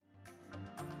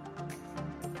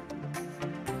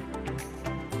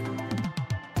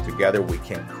together we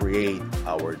can create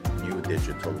our new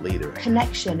digital leader.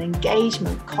 Connection,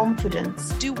 engagement, confidence.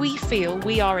 Do we feel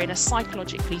we are in a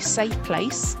psychologically safe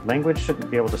place? Language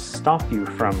shouldn't be able to stop you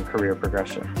from career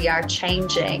progression. We are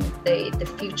changing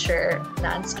the future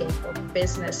landscape of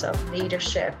business, of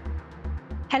leadership.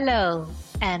 Hello,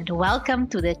 and welcome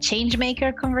to the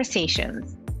Changemaker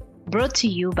Conversations, brought to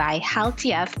you by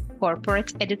HLTF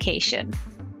Corporate Education.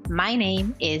 My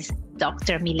name is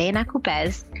Dr. Milena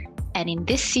Coupez, and in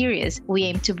this series, we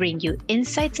aim to bring you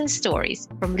insights and stories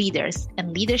from leaders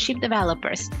and leadership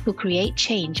developers who create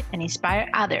change and inspire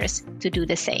others to do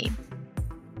the same.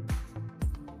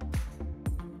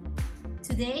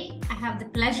 Today, I have the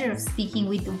pleasure of speaking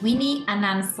with Winnie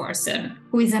Annan Forson,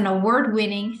 who is an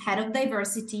award-winning Head of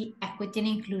Diversity, Equity and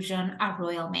Inclusion at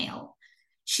Royal Mail.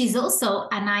 She's also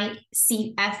an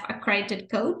ICF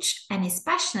accredited coach and is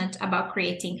passionate about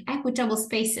creating equitable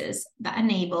spaces that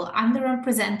enable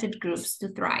underrepresented groups to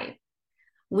thrive.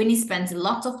 Winnie spends a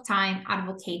lot of time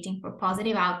advocating for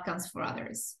positive outcomes for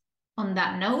others. On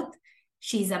that note,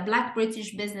 she's a Black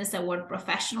British Business Award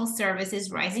Professional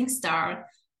Services Rising Star,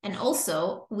 and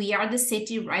also We Are the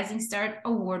City Rising Star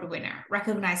Award winner,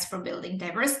 recognized for building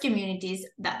diverse communities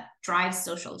that drive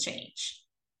social change.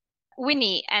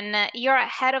 Winnie, and you're a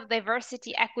head of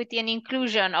diversity, equity, and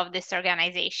inclusion of this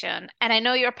organization, and I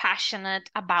know you're passionate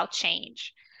about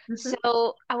change.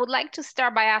 So I would like to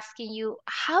start by asking you,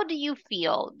 how do you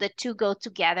feel the two go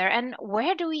together, and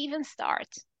where do we even start?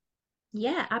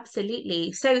 Yeah,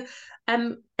 absolutely. So,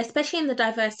 especially in the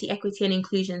diversity, equity, and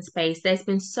inclusion space, there's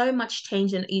been so much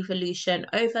change and evolution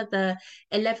over the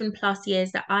 11 plus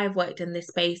years that I've worked in this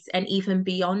space and even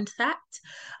beyond that.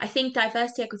 I think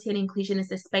diversity, equity, and inclusion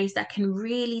is a space that can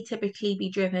really typically be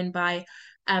driven by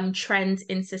trends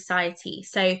in society.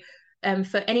 So,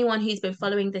 for anyone who's been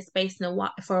following this space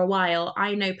for a while,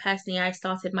 I know personally I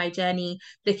started my journey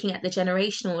looking at the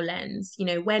generational lens. You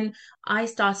know, when I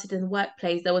started in the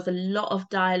workplace, there was a lot of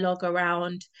dialogue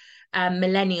around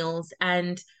millennials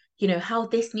and, you know, how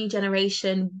this new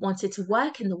generation wanted to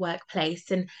work in the workplace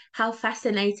and how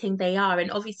fascinating they are. And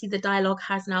obviously the dialogue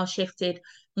has now shifted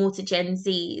more to Gen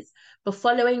Zs. But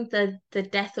following the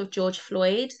death of George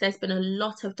Floyd, there's been a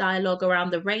lot of dialogue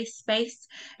around the race space.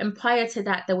 And prior to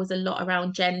that, there was a lot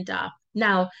around gender.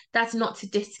 Now, that's not to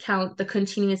discount the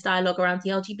continuous dialogue around the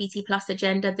LGBT plus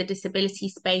agenda, the disability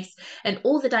space, and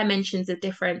all the dimensions of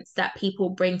difference that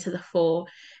people bring to the fore.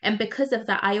 And because of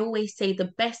that, I always say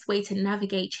the best way to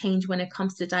navigate change when it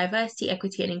comes to diversity,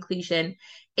 equity, and inclusion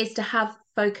is to have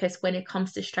focus when it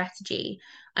comes to strategy.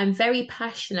 I'm very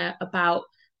passionate about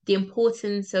the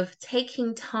importance of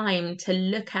taking time to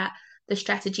look at the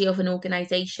strategy of an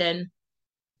organization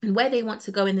and where they want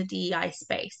to go in the DEI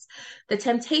space. The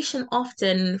temptation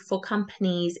often for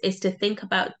companies is to think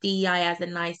about DEI as a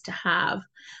nice to have,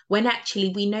 when actually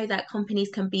we know that companies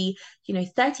can be,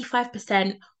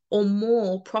 35% or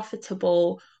more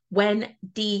profitable when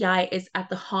DEI is at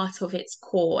the heart of its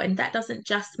core. And that doesn't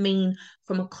just mean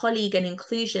from a colleague and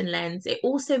inclusion lens, it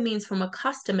also means from a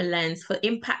customer lens for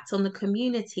impact on the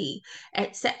community,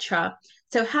 etc.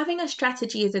 So having a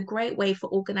strategy is a great way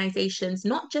for organizations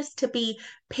not just to be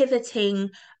pivoting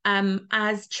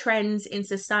as trends in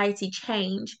society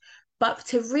change, but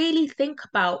to really think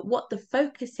about what the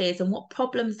focus is and what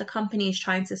problems the company is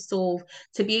trying to solve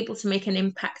to be able to make an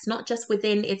impact, not just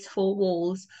within its four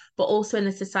walls, but also in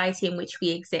the society in which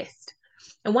we exist.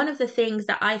 And one of the things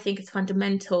that I think is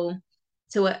fundamental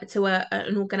to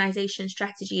an organization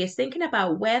strategy is thinking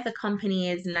about where the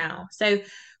company is now. So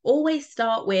always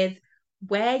start with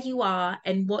where you are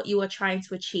and what you are trying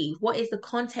to achieve. What is the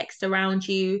context around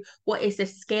you? What is the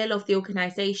scale of the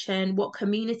organization? What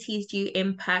communities do you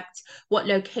impact? What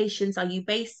locations are you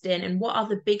based in? And what are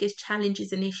the biggest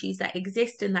challenges and issues that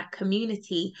exist in that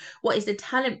community? What is the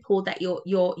talent pool that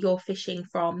you're fishing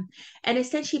from? And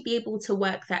essentially be able to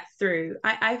work that through.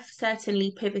 I've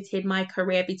certainly pivoted my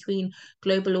career between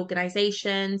global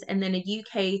organizations and then a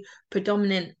UK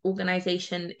predominant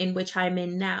organization in which I'm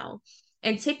in now.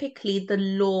 And typically the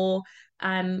law,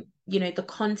 the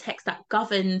context that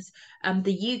governs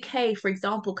the UK, for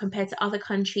example, compared to other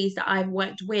countries that I've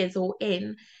worked with or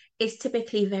in, is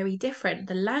typically very different.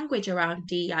 The language around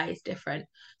DEI is different.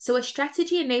 So a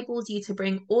strategy enables you to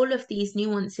bring all of these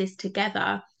nuances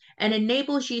together and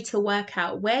enables you to work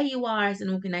out where you are as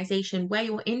an organization, where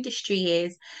your industry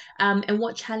is, and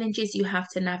what challenges you have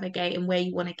to navigate and where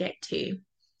you want to get to.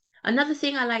 Another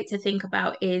thing I like to think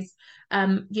about is,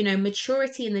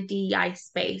 maturity in the DEI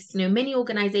space. Many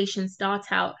organizations start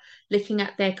out looking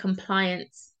at their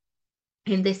compliance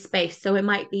in this space. So it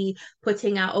might be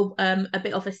putting out a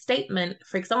bit of a statement,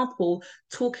 for example,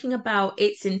 talking about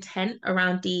its intent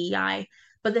around DEI.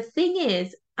 But the thing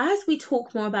is, as we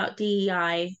talk more about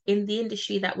DEI in the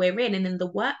industry that we're in and in the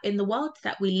world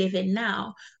that we live in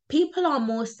now, people are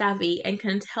more savvy and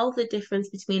can tell the difference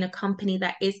between a company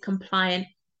that is compliant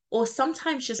or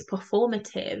sometimes just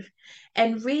performative.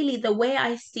 And really, the way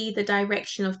I see the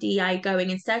direction of DEI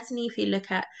going, and certainly if you look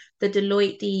at the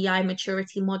Deloitte DEI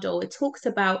maturity model, it talks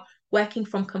about working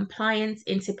from compliance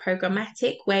into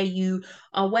programmatic, where you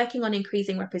are working on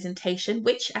increasing representation,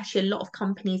 which actually a lot of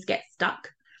companies get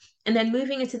stuck. And then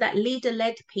moving into that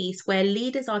leader-led piece where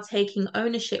leaders are taking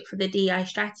ownership for the DEI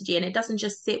strategy, and it doesn't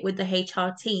just sit with the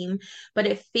HR team, but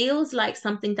it feels like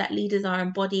something that leaders are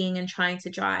embodying and trying to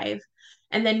drive.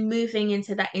 And then moving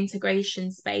into that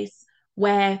integration space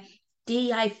where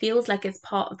DEI feels like it's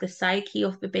part of the psyche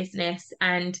of the business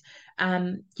and,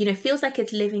 feels like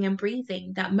it's living and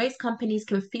breathing, that most companies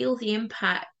can feel the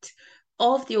impact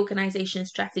of the organization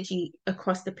strategy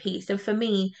across the piece. And for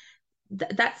me,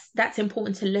 that's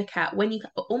important to look at when you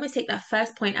almost take that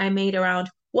first point I made around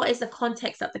what is the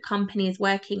context that the company is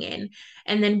working in,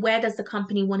 and then where does the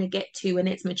company want to get to in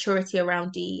its maturity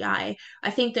around DEI.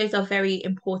 I think those are very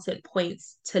important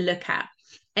points to look at.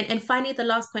 And finally, the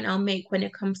last point I'll make when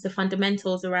it comes to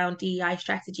fundamentals around DEI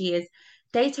strategy is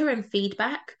data and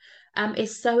feedback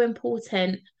is so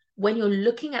important when you're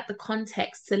looking at the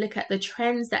context to look at the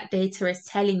trends that data is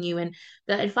telling you. And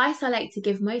the advice I like to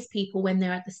give most people when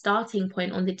they're at the starting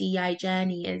point on the DEI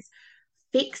journey is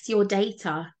fix your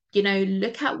data.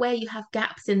 Look at where you have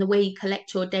gaps in the way you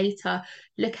collect your data,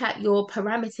 look at your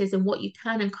parameters and what you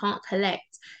can and can't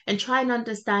collect, and try and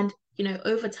understand,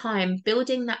 over time,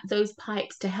 building those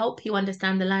pipes to help you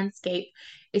understand the landscape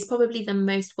is probably the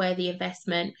most worthy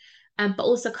investment. But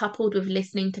also coupled with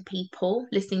listening to people,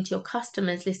 listening to your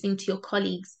customers, listening to your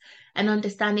colleagues, and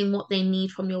understanding what they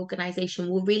need from your organization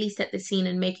will really set the scene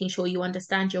and making sure you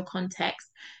understand your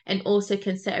context and also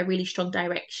can set a really strong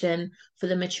direction for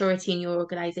the maturity in your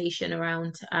organization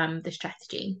around the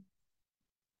strategy.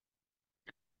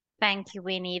 Thank you,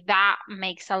 Winnie. That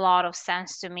makes a lot of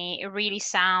sense to me. It really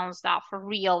sounds that for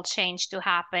real change to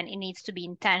happen, it needs to be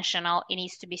intentional, it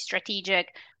needs to be strategic.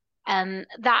 And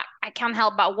that I can't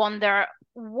help but wonder,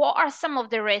 what are some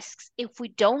of the risks if we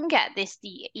don't get this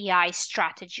DEI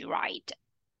strategy right?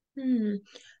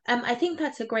 I think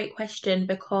that's a great question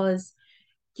because,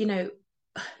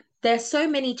 there's so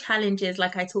many challenges,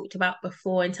 like I talked about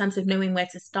before, in terms of knowing where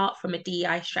to start from a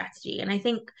DEI strategy. And I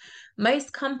think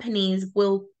most companies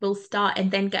will start and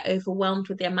then get overwhelmed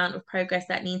with the amount of progress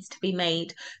that needs to be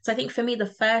made. So I think for me, the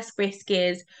first risk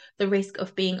is the risk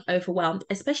of being overwhelmed,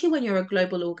 especially when you're a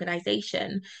global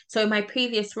organization. So in my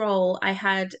previous role, I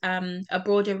had a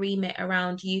broader remit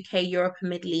around UK, Europe, and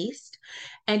Middle East.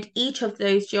 And each of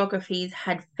those geographies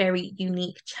had very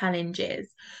unique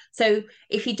challenges. So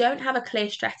if you don't have a clear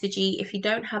strategy, if you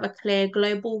don't have a clear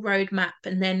global roadmap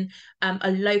and then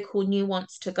a local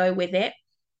nuance to go with it,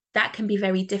 that can be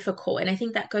very difficult. And I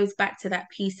think that goes back to that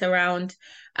piece around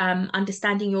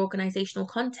understanding your organizational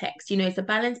context. It's a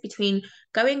balance between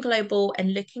going global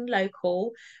and looking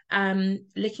local,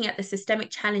 looking at the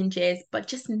systemic challenges, but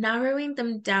just narrowing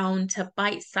them down to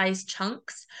bite-sized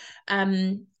chunks.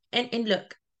 And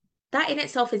look, that in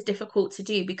itself is difficult to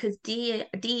do because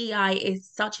DEI is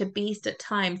such a beast at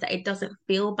times that it doesn't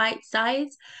feel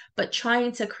bite-sized, but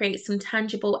trying to create some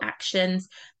tangible actions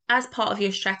as part of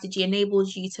your strategy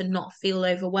enables you to not feel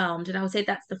overwhelmed. And I would say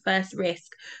that's the first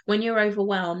risk. When you're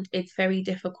overwhelmed, it's very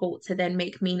difficult to then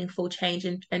make meaningful change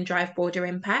and drive broader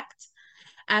impact.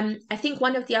 I think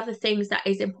one of the other things that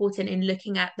is important in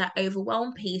looking at that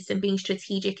overwhelm piece and being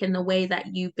strategic in the way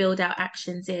that you build out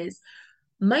actions is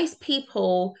most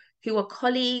people who are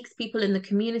colleagues, people in the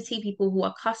community, people who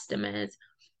are customers,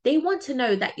 they want to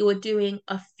know that you're doing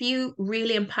a few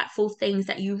really impactful things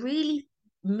that you really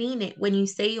mean it when you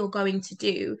say you're going to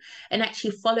do and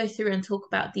actually follow through and talk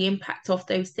about the impact of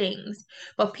those things.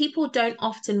 But people don't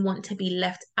often want to be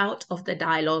left out of the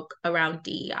dialogue around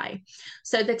DEI.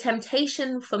 So the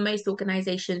temptation for most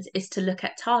organizations is to look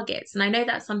at targets. And I know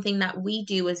that's something that we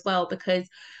do as well because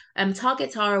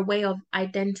targets are a way of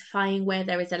identifying where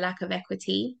there is a lack of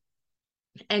equity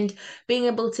and being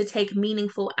able to take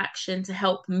meaningful action to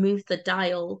help move the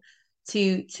dial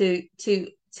to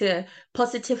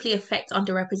positively affect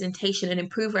underrepresentation and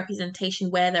improve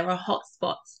representation where there are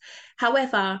hotspots.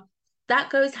 However, that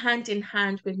goes hand in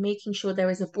hand with making sure there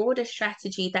is a broader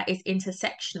strategy that is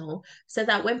intersectional so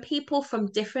that when people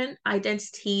from different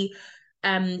identity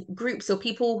groups or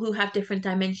people who have different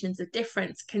dimensions of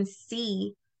difference can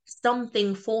see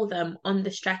something for them on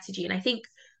the strategy. And I think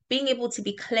being able to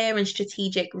be clear and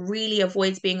strategic really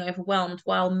avoids being overwhelmed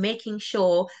while making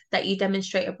sure that you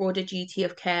demonstrate a broader duty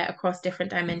of care across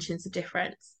different dimensions of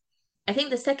difference. I think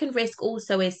the second risk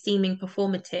also is seeming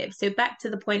performative. So back to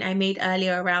the point I made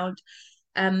earlier around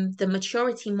the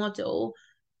maturity model,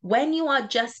 when you are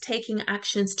just taking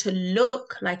actions to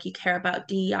look like you care about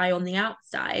DEI on the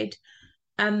outside,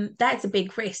 that's a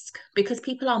big risk because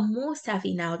people are more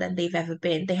savvy now than they've ever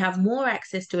been. They have more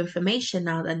access to information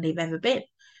now than they've ever been.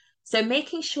 So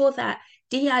making sure that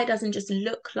DEI doesn't just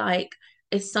look like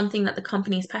it's something that the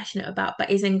company is passionate about,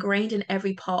 but is ingrained in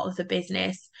every part of the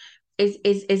business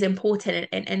is important.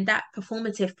 And that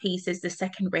performative piece is the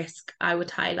second risk I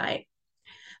would highlight.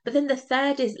 But then the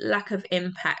third is lack of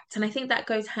impact. And I think that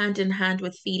goes hand in hand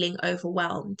with feeling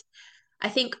overwhelmed. I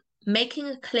think making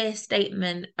a clear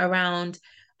statement around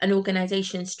an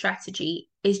organization's strategy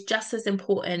is just as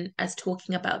important as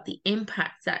talking about the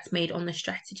impact that's made on the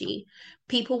strategy.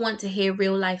 People want to hear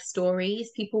real life stories.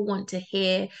 People want to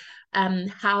hear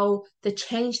how the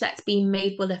change that's being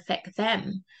made will affect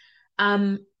them.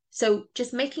 So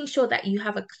just making sure that you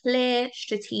have a clear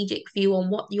strategic view on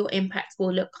what your impact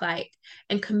will look like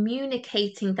and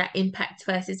communicating that impact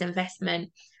versus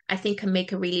investment, I think can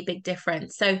make a really big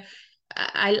difference. So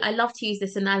I love to use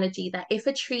this analogy that if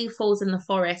a tree falls in the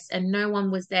forest and no one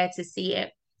was there to see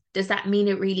it, does that mean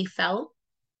it really fell?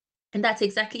 And that's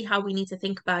exactly how we need to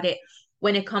think about it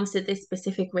when it comes to this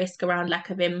specific risk around lack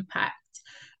of impact.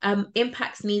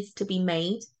 Impacts needs to be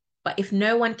made, but if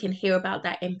no one can hear about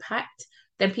that impact,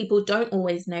 then people don't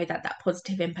always know that that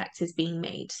positive impact is being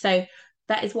made. So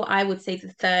that is what I would say the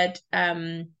third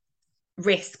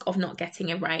risk of not getting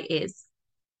it right is.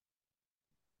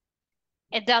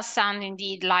 It does sound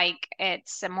indeed like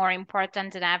it's more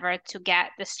important than ever to get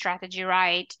the strategy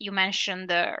right. You mentioned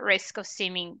the risk of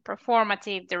seeming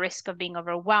performative, the risk of being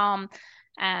overwhelmed,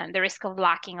 and the risk of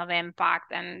lacking of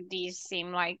impact. And these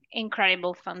seem like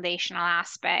incredible foundational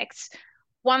aspects.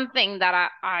 One thing that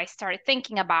I started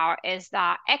thinking about is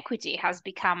that equity has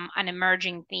become an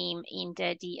emerging theme in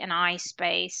the D&I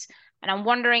space. And I'm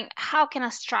wondering, how can a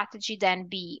strategy then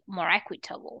be more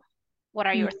equitable? What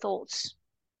are your thoughts?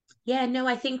 Yeah, no,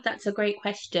 I think that's a great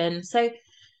question. So,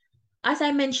 as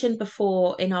I mentioned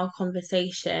before in our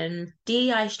conversation,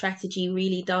 DEI strategy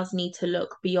really does need to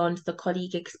look beyond the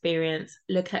colleague experience,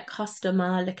 look at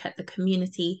customer, look at the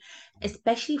community,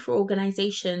 especially for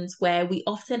organizations where we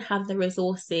often have the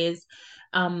resources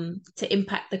to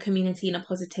impact the community in a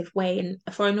positive way. And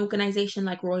for an organization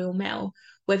like Royal Mail,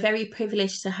 we're very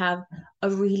privileged to have a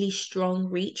really strong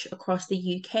reach across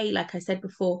the UK. Like I said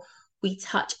before, we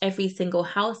touch every single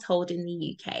household in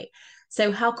the UK.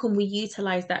 So how can we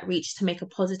utilize that reach to make a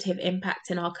positive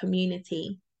impact in our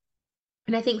community?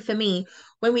 And I think for me,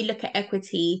 when we look at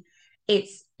equity,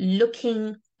 it's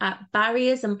looking at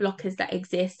barriers and blockers that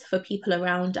exist for people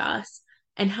around us,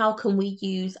 and how can we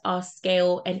use our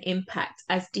scale and impact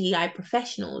as DEI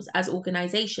professionals, as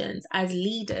organizations, as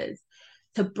leaders,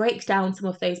 to break down some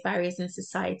of those barriers in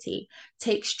society,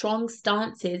 take strong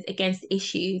stances against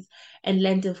issues, and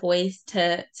lend a voice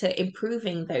to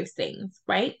improving those things,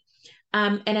 right?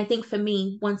 And I think for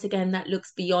me, once again, that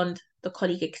looks beyond the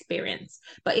colleague experience.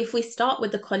 But if we start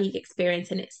with the colleague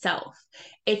experience in itself,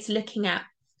 it's looking at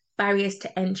barriers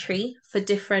to entry for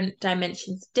different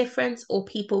dimensions of difference or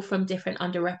people from different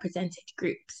underrepresented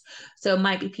groups. So it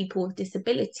might be people with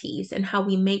disabilities and how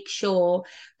we make sure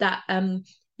that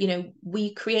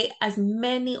we create as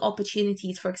many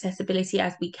opportunities for accessibility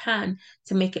as we can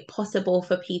to make it possible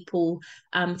for people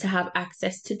to have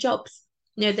access to jobs.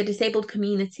 The disabled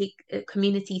community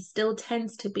still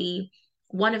tends to be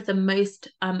one of the most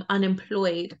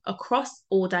unemployed across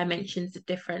all dimensions of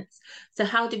difference. So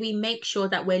how do we make sure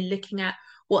that we're looking at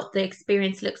what the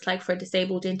experience looks like for a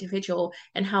disabled individual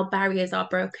and how barriers are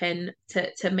broken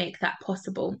to make that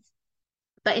possible?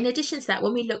 But in addition to that,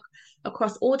 when we look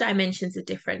across all dimensions of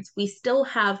difference, we still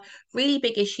have really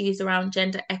big issues around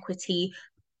gender equity,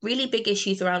 really big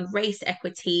issues around race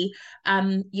equity,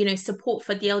 support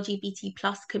for the LGBT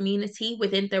plus community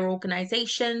within their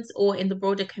organizations or in the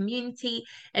broader community,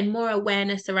 and more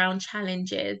awareness around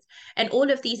challenges. And all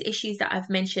of these issues that I've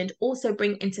mentioned also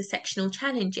bring intersectional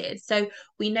challenges. So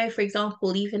we know, for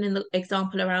example, even in the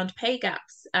example around pay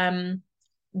gaps,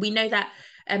 we know that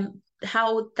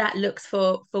how that looks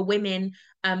for women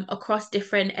across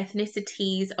different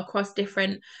ethnicities, across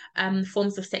different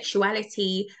forms of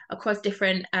sexuality, across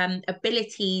different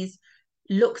abilities,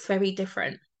 looks very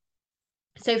different.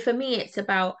 So for me, it's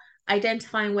about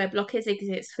identifying where blockers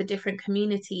exist for different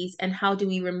communities and how do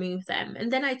we remove them.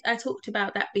 And then I talked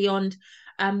about that beyond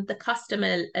the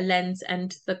customer lens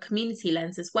and the community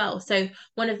lens as well. So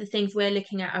one of the things we're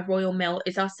looking at Royal Mail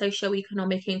is our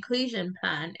socio-economic inclusion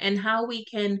plan and how we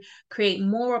can create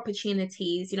more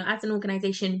opportunities. As an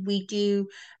organization, we do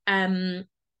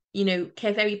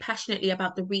care very passionately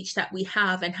about the reach that we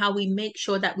have and how we make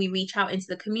sure that we reach out into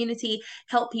the community,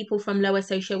 help people from lower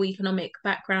socioeconomic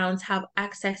backgrounds have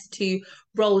access to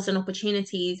roles and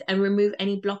opportunities, and remove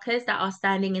any blockers that are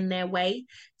standing in their way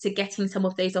to getting some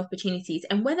of those opportunities.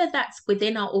 And whether that's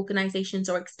within our organizations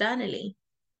or externally,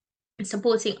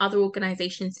 supporting other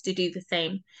organizations to do the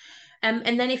same.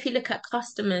 And then if you look at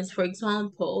customers, for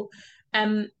example,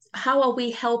 how are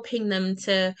we helping them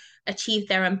to achieve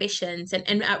their ambitions?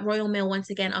 And at Royal Mail, once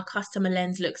again, our customer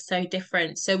lens looks so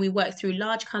different. So we work through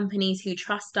large companies who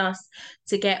trust us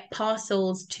to get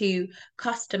parcels to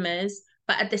customers.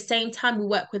 But at the same time, we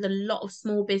work with a lot of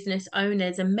small business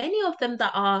owners, and many of them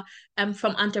that are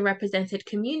from underrepresented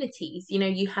communities.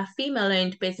 You have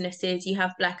female-owned businesses, you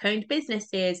have Black-owned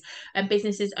businesses, and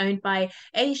businesses owned by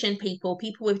Asian people,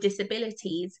 people with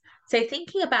disabilities. So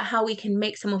thinking about how we can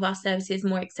make some of our services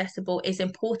more accessible is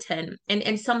important.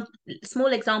 And some small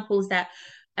examples that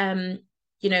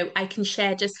I can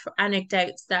share just for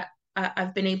anecdotes that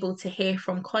I've been able to hear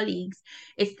from colleagues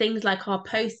is things like our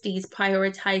posties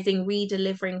prioritizing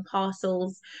redelivering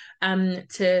parcels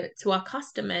to our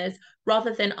customers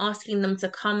rather than asking them to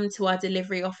come to our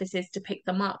delivery offices to pick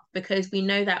them up, because we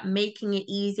know that making it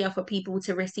easier for people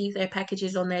to receive their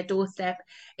packages on their doorstep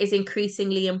is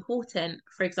increasingly important,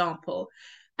 for example.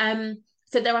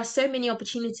 So there are so many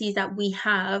opportunities that we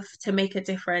have to make a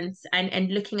difference,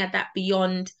 and looking at that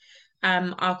beyond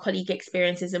our colleague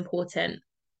experience is important.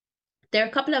 There are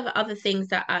a couple of other things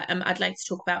that I'd like to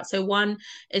talk about. So one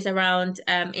is around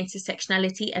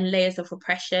intersectionality and layers of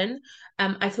oppression.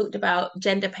 I talked about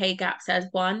gender pay gaps as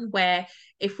one, where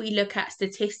if we look at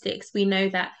statistics, we know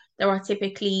that there are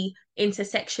typically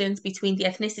intersections between the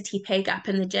ethnicity pay gap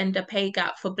and the gender pay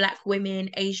gap for Black women,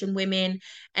 Asian women,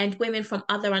 and women from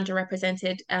other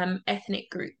underrepresented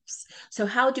ethnic groups. So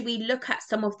how do we look at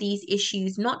some of these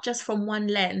issues, not just from one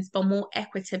lens, but more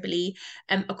equitably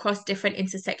across different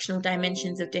intersectional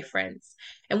dimensions of difference?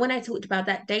 And when I talked about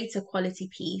that data quality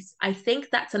piece, I think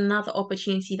that's another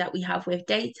opportunity that we have with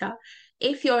data.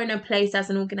 If you're in a place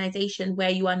as an organization where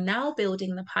you are now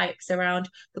building the pipes around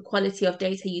the quality of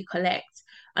data you collect,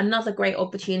 another great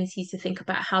opportunity to think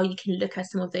about how you can look at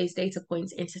some of those data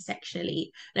points intersectionally.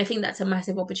 And I think that's a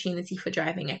massive opportunity for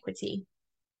driving equity.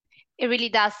 It really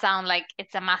does sound like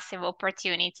it's a massive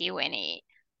opportunity, Winnie.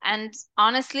 And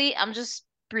honestly, I'm just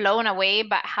blown away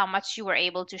by how much you were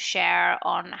able to share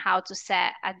on how to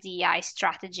set a DEI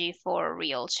strategy for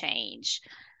real change.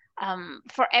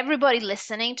 For everybody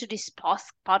listening to this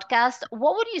podcast,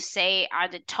 what would you say are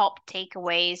the top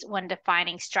takeaways when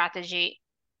defining strategy?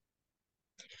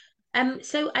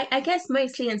 So I guess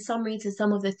mostly in summary to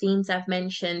some of the themes I've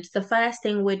mentioned, the first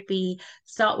thing would be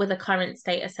start with a current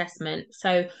state assessment.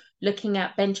 So looking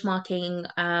at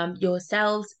benchmarking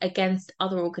yourselves against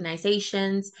other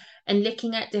organizations and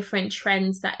looking at different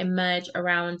trends that emerge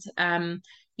around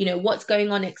what's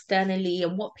going on externally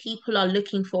and what people are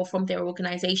looking for from their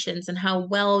organizations and how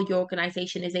well your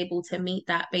organization is able to meet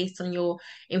that based on your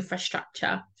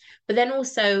infrastructure. But then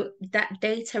also that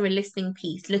data and listening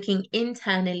piece, looking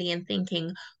internally and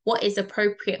thinking what is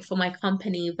appropriate for my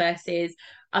company versus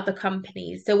other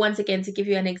companies. So once again, to give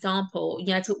you an example,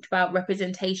 I talked about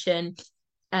representation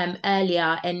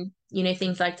earlier, and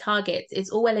things like targets.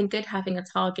 It's all well and good having a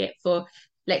target for,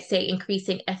 let's say,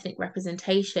 increasing ethnic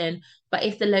representation, but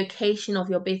if the location of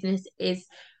your business is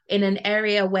in an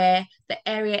area where the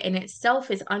area in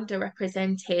itself is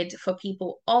underrepresented for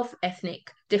people of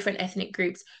different ethnic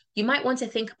groups, you might want to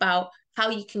think about how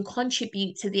you can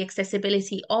contribute to the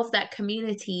accessibility of that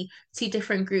community to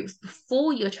different groups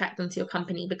before you attract them to your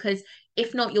company, because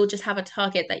if not, you'll just have a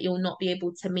target that you'll not be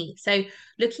able to meet. So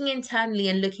looking internally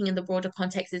and looking in the broader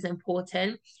context is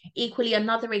important. Equally,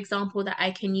 another example that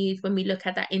I can use when we look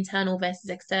at that internal versus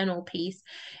external piece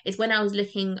is when I was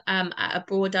looking at a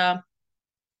broader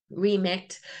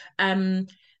remit.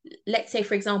 Let's say,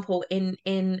 for example, in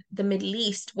the Middle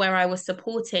East, where I was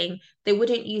supporting, they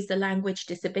wouldn't use the language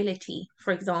disability,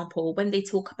 for example. When they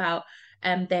talk about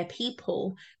their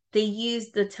people, they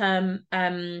use the term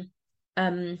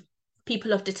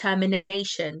people of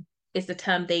determination is the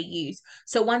term they use.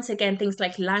 So once again, things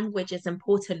like language is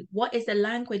important. What is the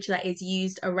language that is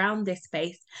used around this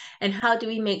space? And how do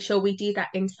we make sure we do that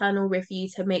internal review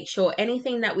to make sure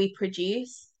anything that we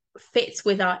produce fits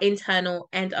with our internal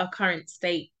and our current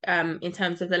state in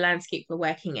terms of the landscape we're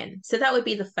working in. So that would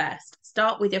be the first.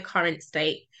 Start with your current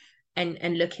state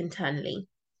and look internally.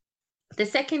 The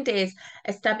second is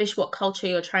establish what culture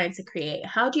you're trying to create.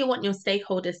 How do you want your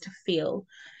stakeholders to feel?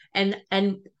 And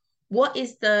what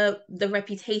is the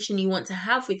reputation you want to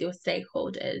have with your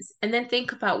stakeholders? And then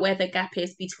think about where the gap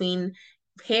is between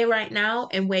here right now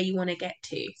and where you want to get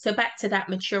to. So back to that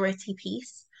maturity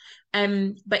piece.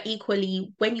 But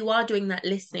equally, when you are doing that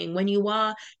listening, when you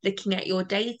are looking at your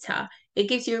data, it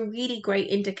gives you a really great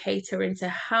indicator into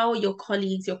how your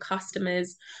colleagues, your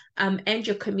customers, and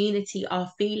your community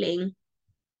are feeling,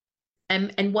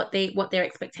 and what their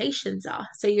expectations are.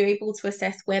 So you're able to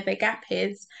assess where the gap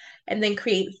is and then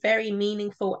create very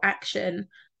meaningful action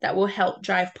that will help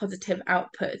drive positive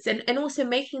outputs, and also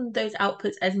making those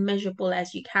outputs as measurable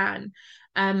as you can.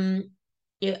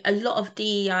 A lot of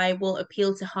DEI will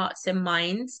appeal to hearts and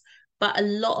minds, but a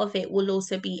lot of it will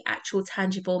also be actual,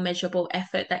 tangible, measurable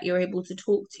effort that you're able to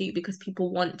talk to because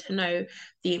people want to know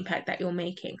the impact that you're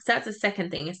making. So that's the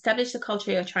second thing. Establish the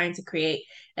culture you're trying to create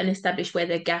and establish where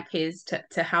the gap is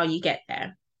to how you get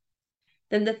there.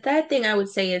 Then the third thing I would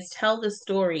say is tell the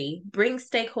story, bring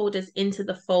stakeholders into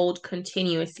the fold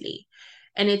continuously.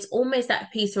 And it's almost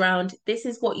that piece around, this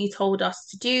is what you told us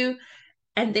to do,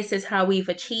 and this is how we've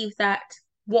achieved that.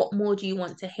 What more do you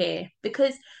want to hear?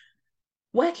 Because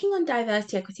working on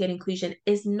diversity, equity, and inclusion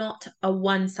is not a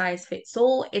one size fits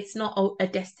all. It's not a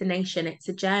destination, it's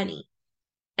a journey.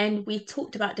 And we've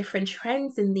talked about different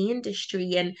trends in the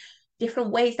industry and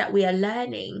different ways that we are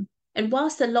learning. And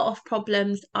whilst a lot of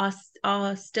problems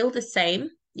are still the same,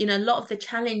 a lot of the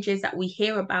challenges that we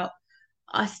hear about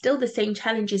are still the same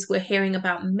challenges we're hearing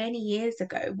about many years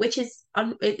ago, which is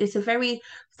it's a very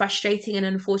frustrating and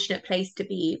unfortunate place to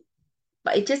be.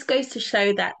 But it just goes to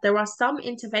show that there are some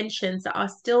interventions that are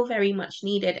still very much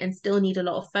needed and still need a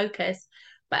lot of focus.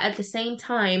 But at the same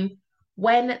time,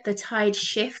 when the tide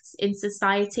shifts in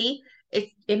society,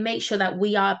 it makes sure that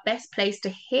we are best placed to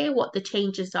hear what the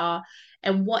changes are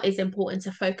and what is important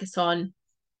to focus on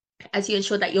as you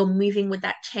ensure that you're moving with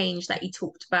that change that you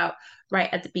talked about right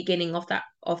at the beginning of the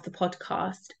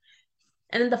podcast.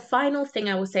 And then the final thing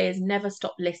I will say is never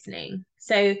stop listening.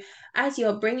 So as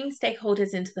you're bringing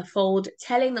stakeholders into the fold,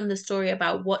 telling them the story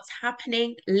about what's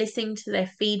happening, listening to their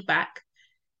feedback,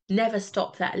 never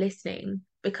stop that listening,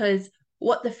 because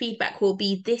what the feedback will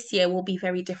be this year will be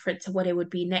very different to what it would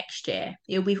be next year.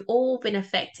 We've all been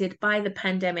affected by the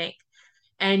pandemic,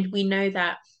 and we know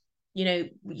that,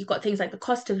 you've got things like the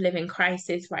cost of living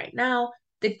crisis right now.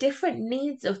 The different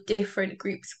needs of different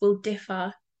groups will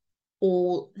differ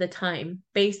all the time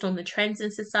based on the trends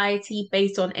in society,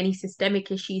 based on any systemic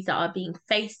issues that are being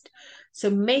faced. So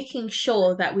making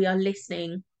sure that we are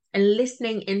listening and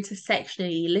listening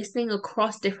intersectionally, listening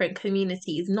across different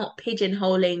communities, not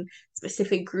pigeonholing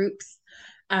specific groups,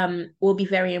 will be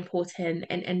very important,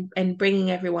 and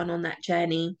bringing everyone on that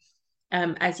journey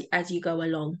as you go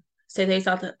along. So those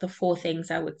are the four things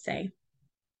I would say.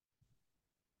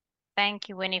 Thank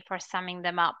you, Winnie, for summing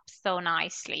them up so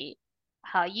nicely.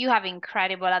 You have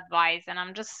incredible advice, and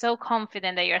I'm just so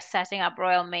confident that you're setting up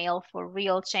Royal Mail for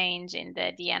real change in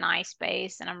the D&I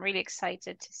space, and I'm really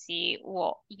excited to see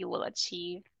what you will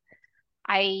achieve.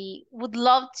 I would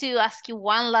love to ask you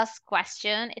one last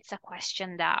question. It's a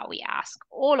question that we ask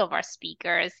all of our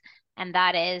speakers, and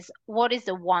that is, what is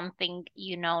the one thing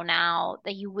you know now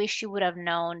that you wish you would have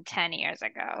known 10 years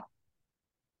ago?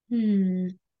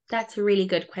 That's a really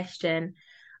good question.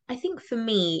 I think for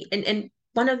me, and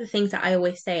one of the things that I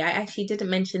always say, I actually didn't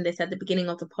mention this at the beginning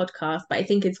of the podcast, but I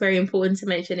think it's very important to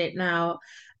mention it now.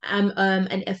 I'm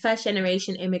a first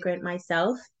generation immigrant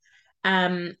myself.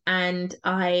 And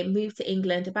I moved to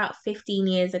England about 15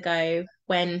 years ago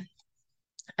when,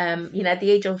 at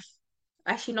the age of,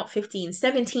 actually not 15,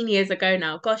 17 years ago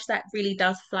now. Gosh, that really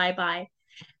does fly by.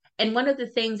 And one of the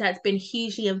things that's been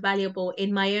hugely invaluable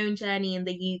in my own journey in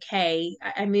the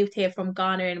UK, I moved here from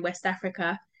Ghana in West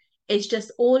Africa, is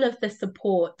just all of the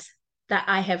support that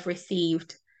I have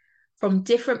received from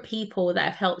different people that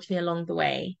have helped me along the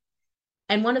way.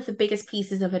 And one of the biggest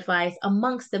pieces of advice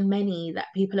amongst the many that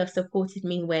people have supported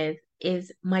me with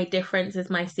is my difference is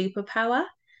my superpower.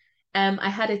 I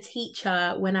had a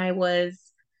teacher when I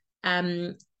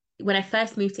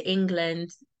first moved to England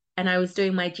and I was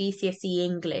doing my GCSE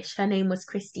English. Her name was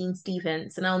Christine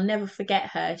Stevens, and I'll never forget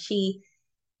her. She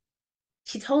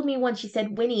told me once, she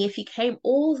said, Winnie, if you came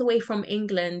all the way from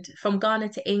Ghana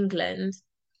to England,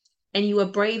 and you were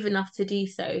brave enough to do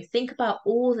so, think about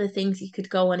all the things you could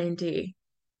go on and do.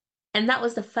 And that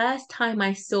was the first time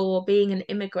I saw being an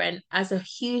immigrant as a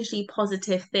hugely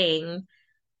positive thing,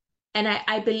 And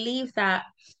I believe that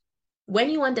when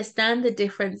you understand the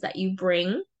difference that you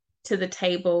bring to the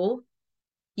table,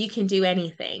 you can do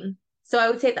anything. So I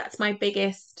would say that's my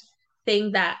biggest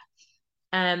thing that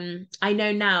I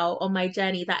know now on my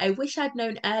journey, that I wish I'd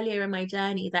known earlier in my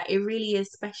journey, that it really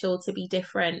is special to be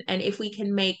different. And if we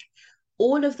can make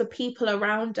all of the people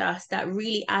around us that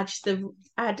really add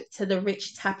to the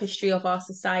rich tapestry of our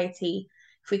society,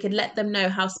 if we could let them know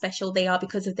how special they are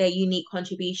because of their unique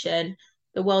contribution,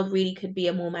 the world really could be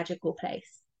a more magical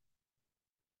place.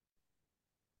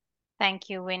 Thank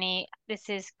you, Winnie. This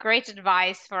is great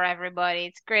advice for everybody.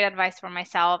 It's great advice for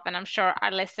myself, and I'm sure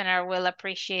our listener will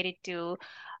appreciate it too.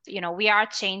 We are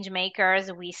change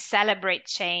makers. We celebrate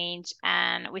change,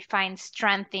 and we find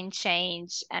strength in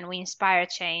change, and we inspire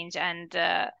change. And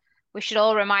we should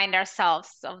all remind ourselves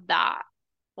of that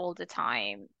all the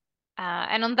time.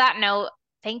 And on that note,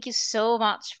 thank you so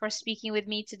much for speaking with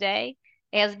me today.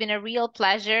 It has been a real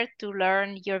pleasure to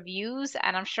learn your views,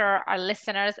 and I'm sure our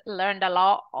listeners learned a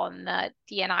lot on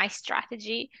D&I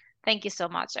strategy. Thank you so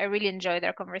much. I really enjoyed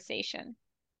our conversation.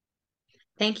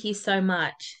 Thank you so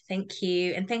much. Thank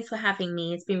you. And thanks for having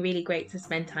me. It's been really great to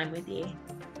spend time with you.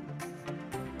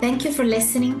 Thank you for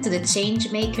listening to the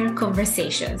Changemaker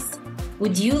Conversations.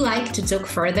 Would you like to talk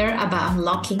further about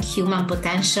unlocking human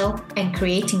potential and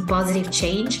creating positive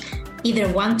change, either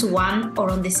one-to-one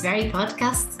or on this very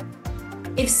podcast?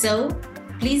 If so,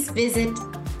 please visit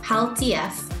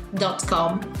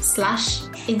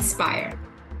haltf.com/inspire.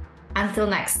 Until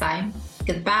next time,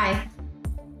 goodbye.